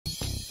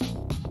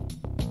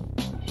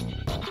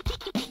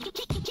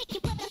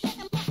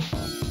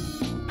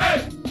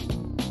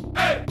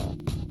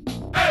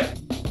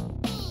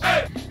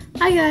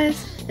Hi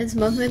guys, it's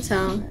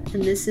MochaMattel,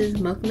 and this is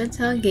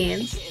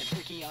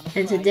MochaMattelGames,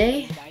 and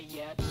today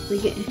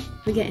we're getting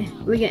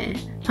Ricky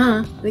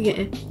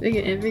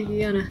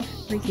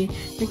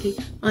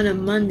on a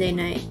Monday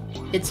night.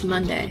 It's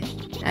Monday.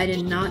 I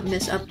did not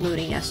miss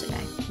uploading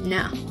yesterday.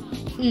 Now,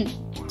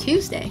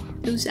 Tuesday.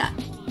 Who's that?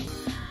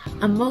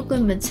 I'm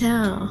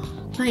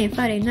MochaMattel, playing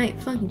Friday night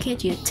Funkin,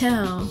 can't you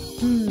tell?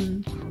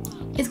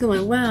 It's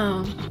going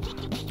well.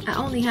 I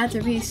only had to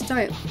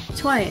restart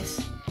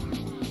twice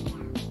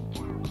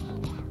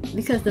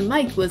because the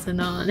mic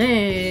wasn't on.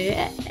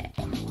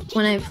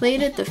 When I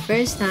played it the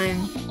first time,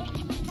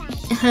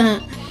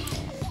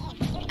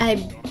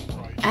 I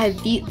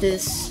beat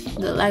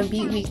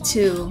week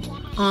 2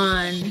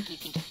 on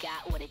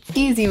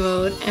easy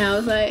mode, and I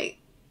was like,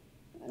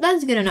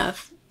 that's good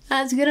enough.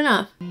 That's good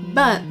enough.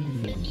 But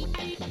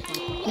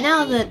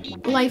now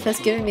that life has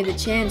given me the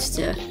chance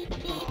to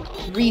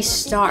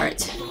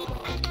restart,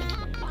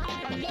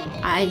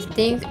 I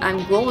think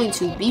I'm going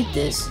to beat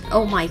this.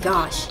 Oh my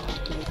gosh.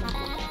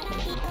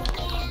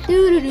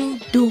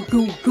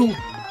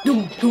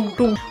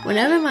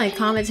 Whenever my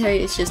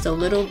commentary is just a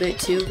little bit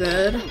too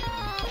good,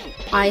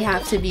 I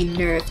have to be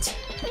nerfed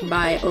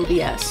by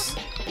OBS.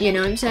 You know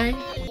what I'm saying?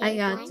 I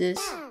got this.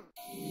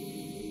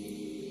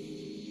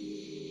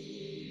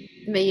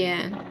 But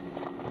yeah,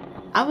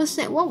 I was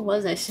saying, what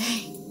was I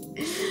saying?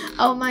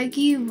 Oh, my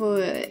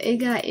keyboard, it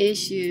got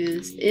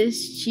issues.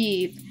 It's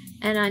cheap,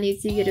 and I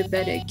need to get a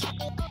better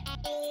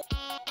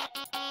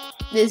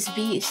This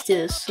beat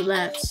still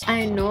slaps.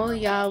 I know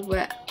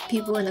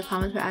people in the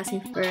comments were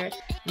asking for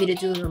me to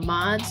do the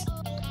mods,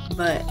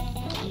 but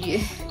you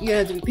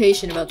have to be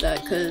patient about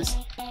that, because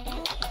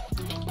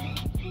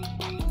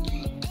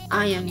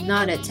I am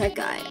not a tech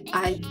guy.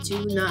 I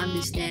do not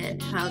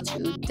understand how to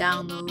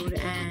download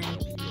and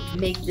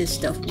make this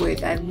stuff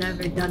work. I've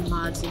never done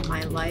mods in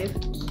my life,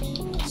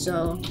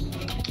 so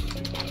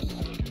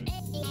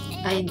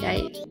I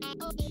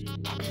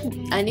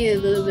need a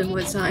little bit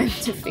more time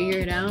to figure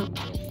it out,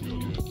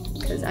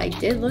 because I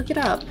did look it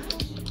up.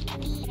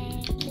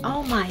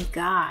 Oh my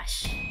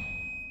gosh.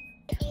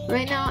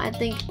 Right now, I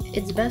think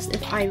it's best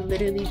if I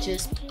literally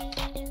just...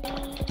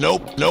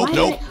 Nope.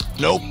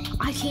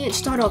 I can't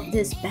start off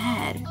this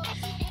bad.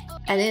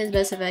 I think it's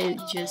best if I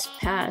just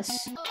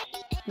pass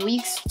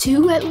weeks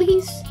 2 at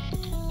least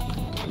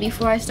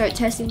before I start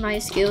testing my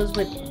skills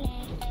with...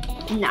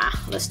 Nah,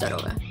 let's start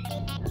over.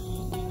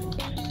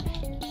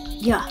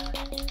 Yeah.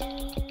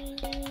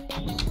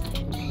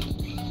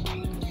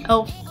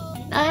 Oh.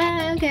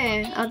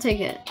 Okay, I'll take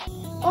it.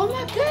 Oh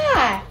my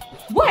god!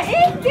 What is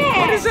that?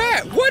 What is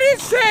that? What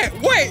is that?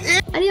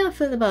 Wait! How do y'all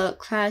feel about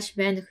Crash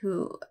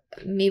Bandicoot?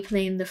 Me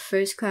playing the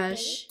first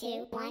Crash?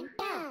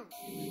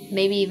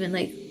 Maybe even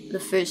like the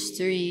first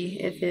 3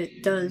 if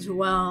it does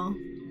well.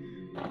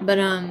 But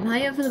how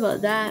y'all feel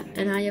about that?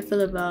 And how y'all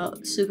feel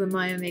about Super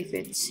Mario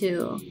Maker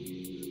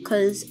 2?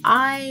 Cause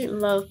I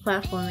love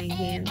platforming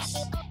games.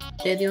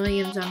 They're the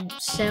only games I'm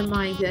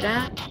semi good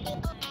at.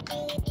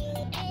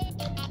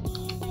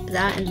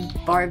 That and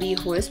Barbie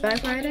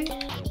horseback riding.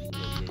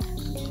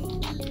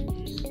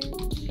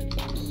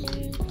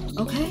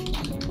 Okay.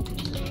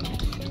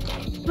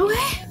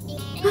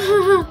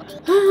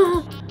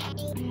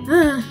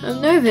 I'm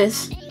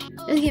nervous.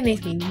 This game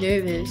makes me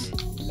nervous.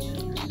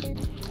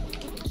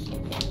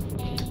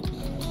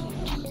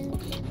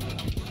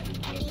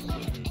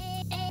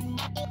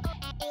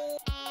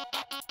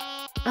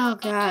 Oh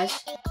gosh,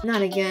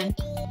 not again.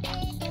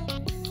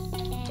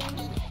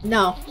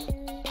 No.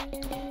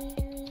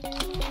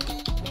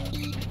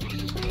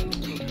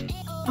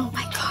 Oh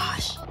my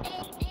gosh.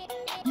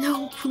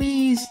 No,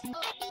 please.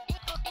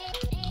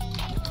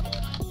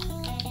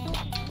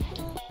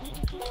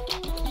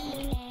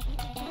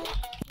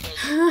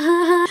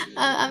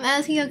 I'm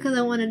asking y'all because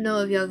I want to know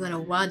if y'all gonna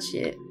watch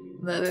it.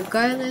 But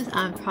regardless,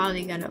 I'm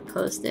probably gonna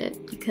post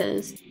it,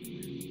 because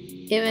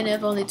even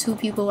if only 2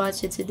 people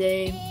watch it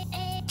today,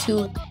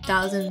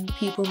 2,000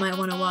 people might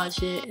want to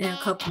watch it in a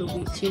couple of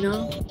weeks, you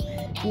know?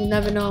 You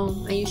never know,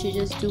 and you should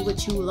just do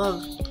what you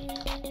love.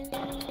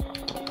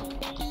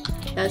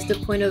 That's the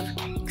point of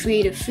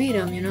creative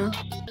freedom, you know?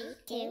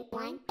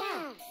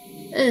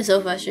 This is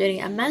so frustrating.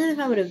 Imagine if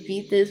I would have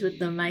beat this with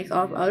the mic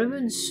off. I would have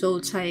been so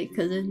tight,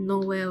 because there's no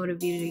way I would have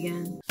beat it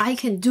again. I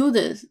can do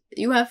this.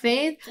 You have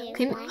faith?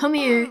 Come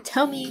here.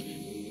 Tell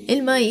me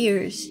in my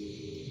ears.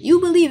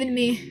 You believe in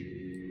me.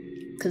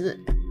 Because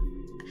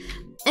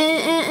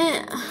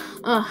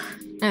oh,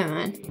 never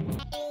mind.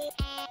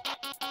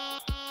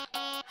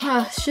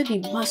 Should be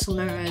muscle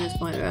memory at this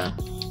point, bro.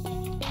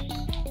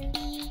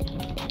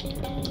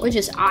 Or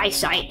just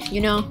eyesight,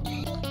 you know?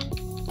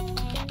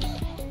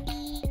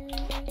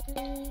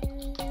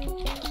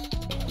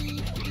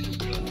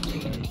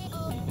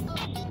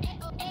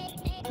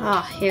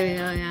 Oh, here we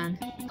go again.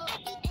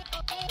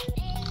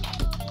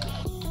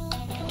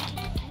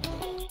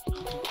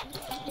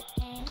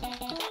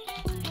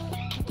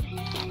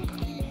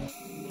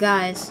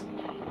 Guys,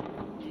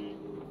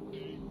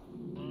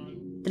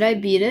 did I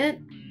beat it?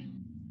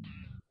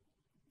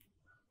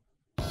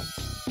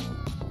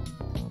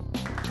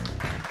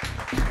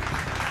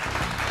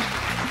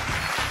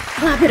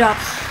 Clap it up.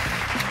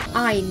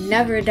 I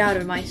never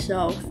doubted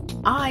myself.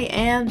 I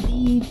am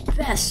the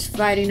best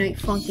Friday Night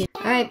Funkin'.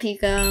 Alright,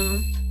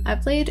 Pico. I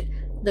played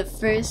the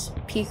first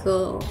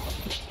Pico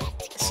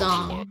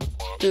song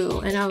through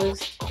and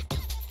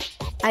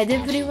I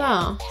did pretty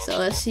well. So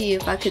let's see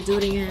if I could do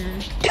it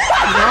again.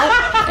 Nope,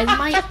 it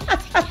might.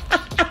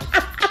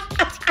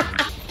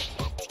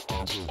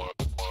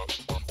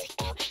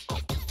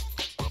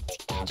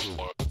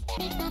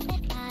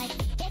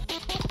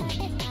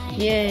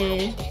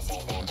 Yeah.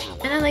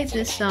 And I like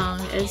this song.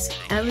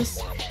 Honestly,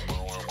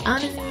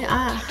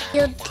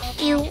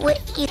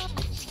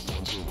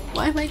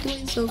 why am I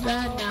doing so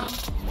bad now?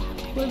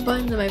 What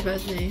buttons am I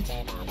pressing?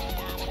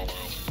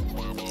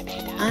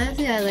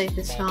 Honestly, I like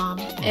this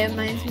song. It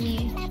reminds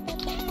me...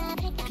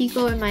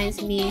 Pico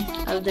reminds me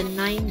of the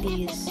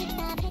 90s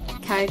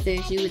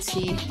characters you would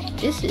see.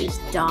 This is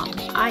dumb.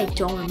 I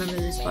don't remember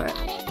this part.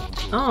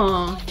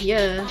 Oh,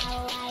 yeah.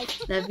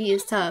 That beat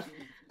is tough.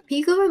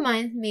 Pico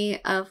reminds me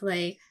of,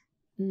 like,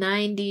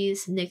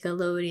 90s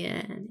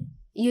Nickelodeon.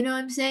 You know what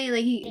I'm saying?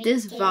 Like,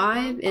 this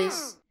vibe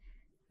is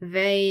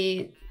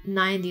very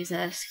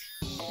 90s-esque.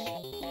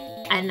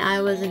 And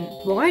I wasn't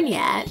born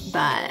yet,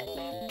 but...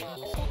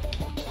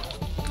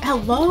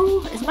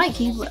 Hello? Is my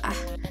keyboard...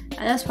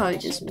 that's probably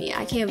just me.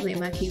 I can't blame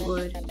my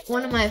keyboard.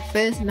 One of my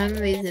first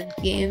memories of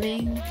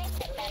gaming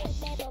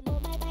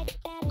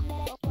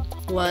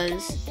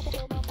was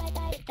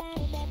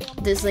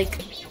this, like,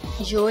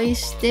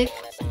 joystick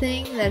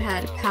thing that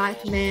had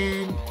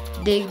Pac-Man,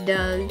 Dig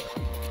Dug,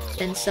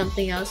 and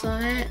something else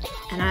on it.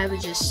 And I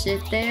would just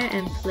sit there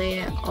and play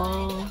it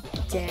all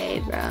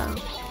day, bro.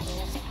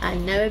 I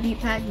never beat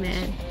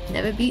Pac-Man,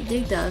 never beat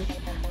Dig Dug,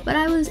 but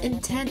I was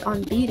intent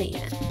on beating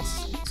it.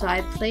 So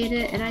I played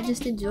it and I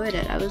just enjoyed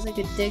it. I was like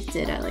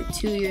addicted at like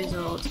 2 years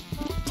old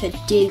to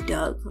Dig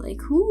Dug. Like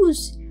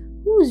whose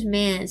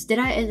man's? Is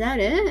that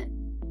it?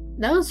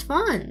 That was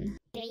fun.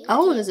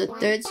 Oh, there's a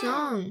third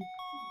song.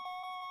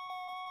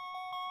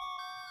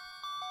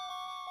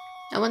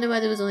 I wonder why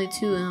there was only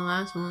 2 in the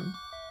last one.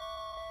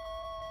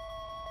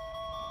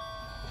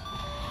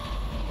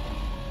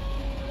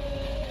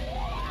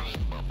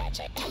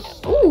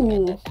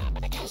 Ooh!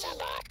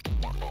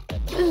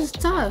 This is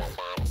tough.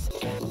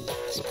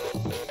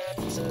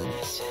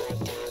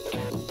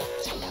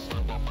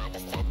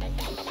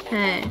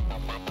 Hey.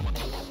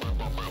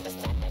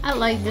 I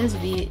like this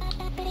beat.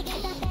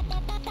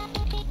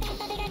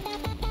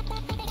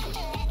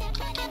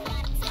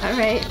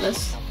 Alright,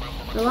 let's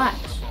relax.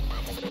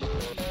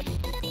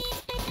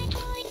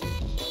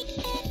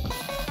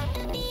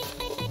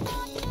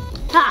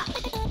 Ha!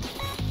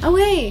 Oh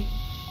wait!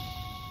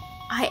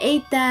 I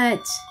ate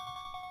that!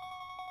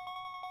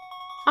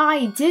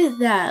 I did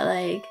that,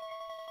 like,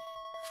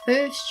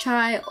 first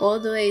try all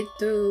the way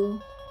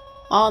through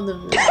all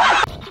of them.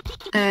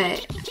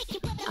 Alright,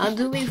 I'll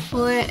do week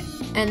 4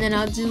 and then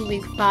I'll do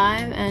week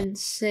 5 and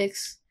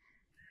 6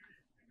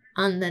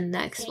 on the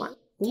next one.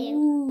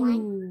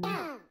 Ooh.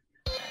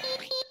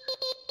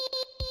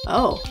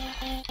 Oh.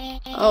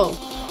 Oh.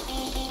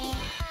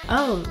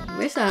 Oh,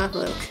 we're starting off a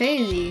little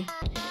crazy.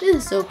 This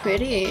is so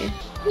pretty.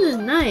 This is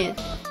nice.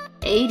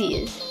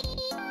 80s.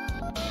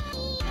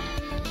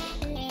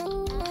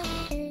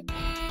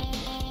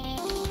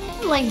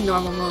 I like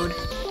normal mode.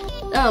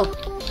 Oh,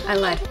 I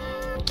lied.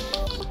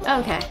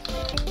 Okay.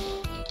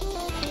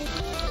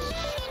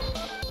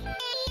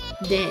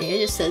 Dang, it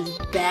just says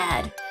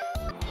bad.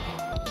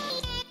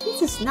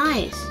 This is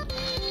nice.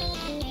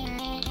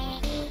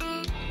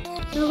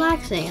 It's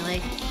relaxing,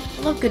 like,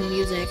 I love good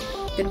music.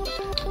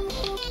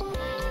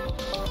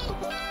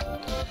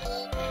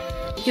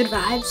 Good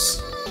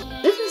vibes.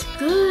 This is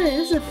good.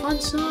 This is a fun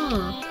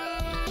song.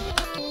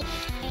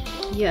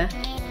 Yeah.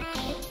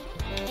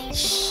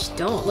 Shh,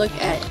 don't look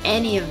at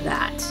any of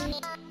that.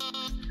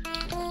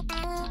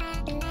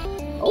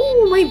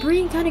 Oh, my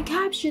brain kind of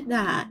captured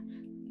that.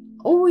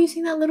 Oh, you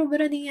seen that little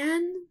bit at the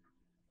end?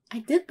 I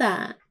did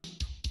that.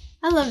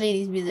 I love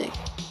 80s music.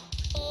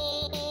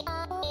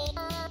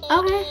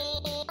 Okay.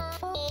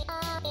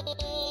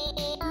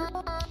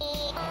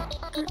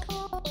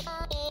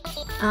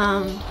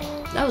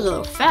 That was a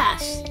little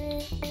fast.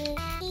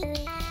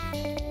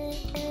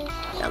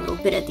 That little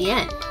bit at the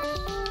end.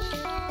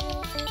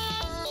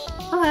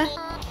 Okay.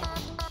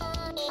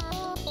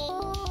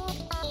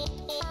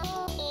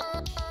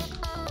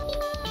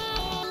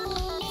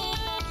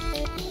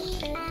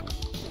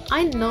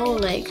 I know,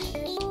 like,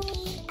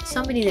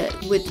 somebody that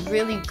with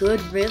really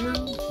good rhythm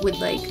would,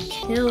 like,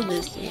 kill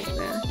this game,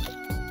 bro.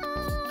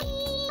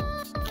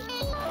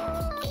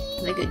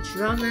 Like a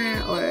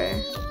drummer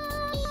or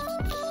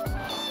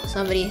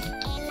somebody.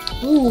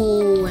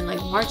 Ooh, and like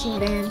marching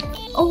band.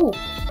 Oh,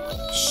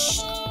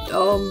 shh.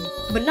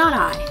 But not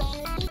I.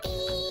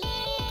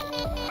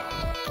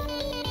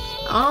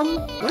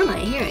 What am I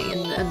hearing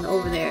in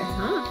over there?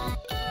 Huh?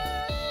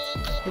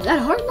 Is that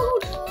hard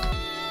mode?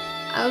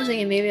 I was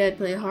thinking maybe I'd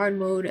play hard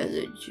mode as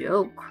a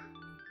joke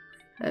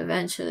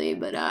eventually,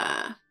 but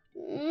I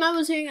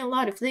was hearing a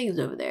lot of things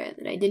over there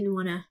that I didn't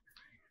want to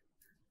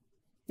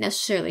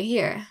necessarily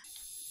hear.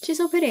 She's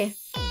so pretty.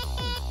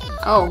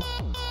 Oh.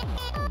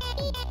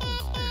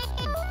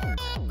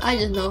 I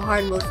just know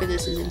hard mode for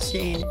this is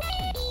insane.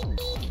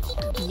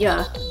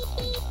 Yeah.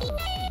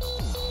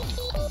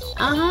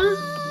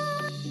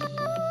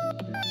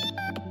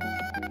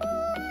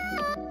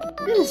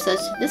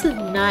 This is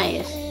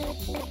nice.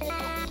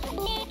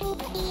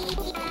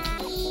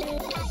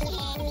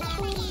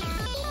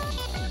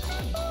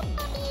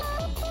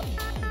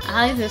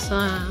 I like this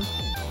one.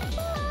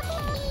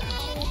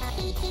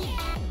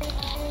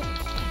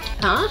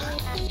 Huh?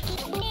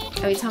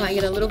 Every time I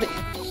get a little bit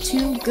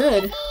too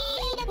good.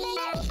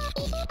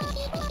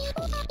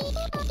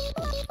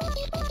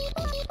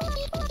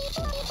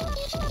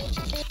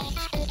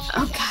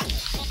 Oh god.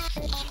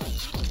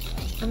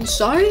 I'm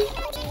sorry?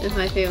 This is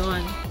my favorite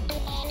one.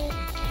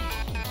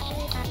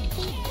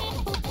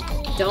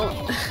 Don't.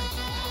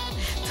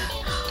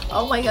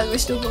 Oh my god, we're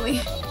still going.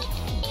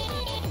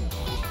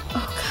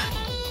 Oh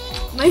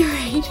god. My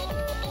rage.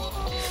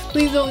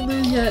 Please don't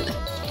lose yet.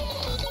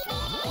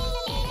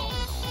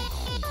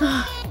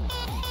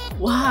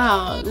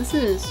 Wow, this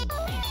is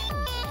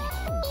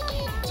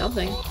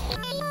something.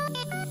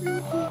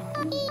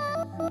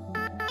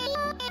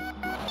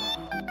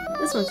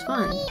 This one's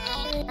fun.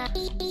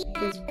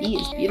 This bee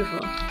is beautiful.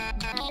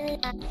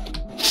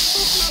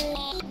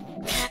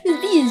 This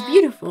bee is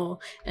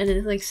beautiful. And then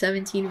it's like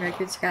 17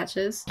 record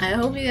scratches. I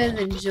hope you guys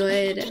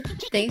enjoyed.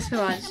 Thanks for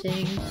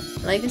watching.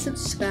 Like and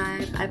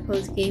subscribe. I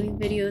post gaming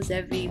videos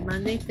every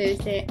Monday,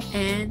 Thursday,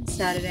 and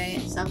Saturday,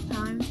 and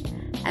sometimes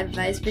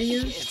advice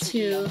videos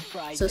too.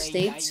 So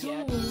stay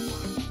tuned.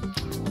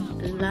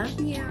 Love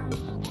you.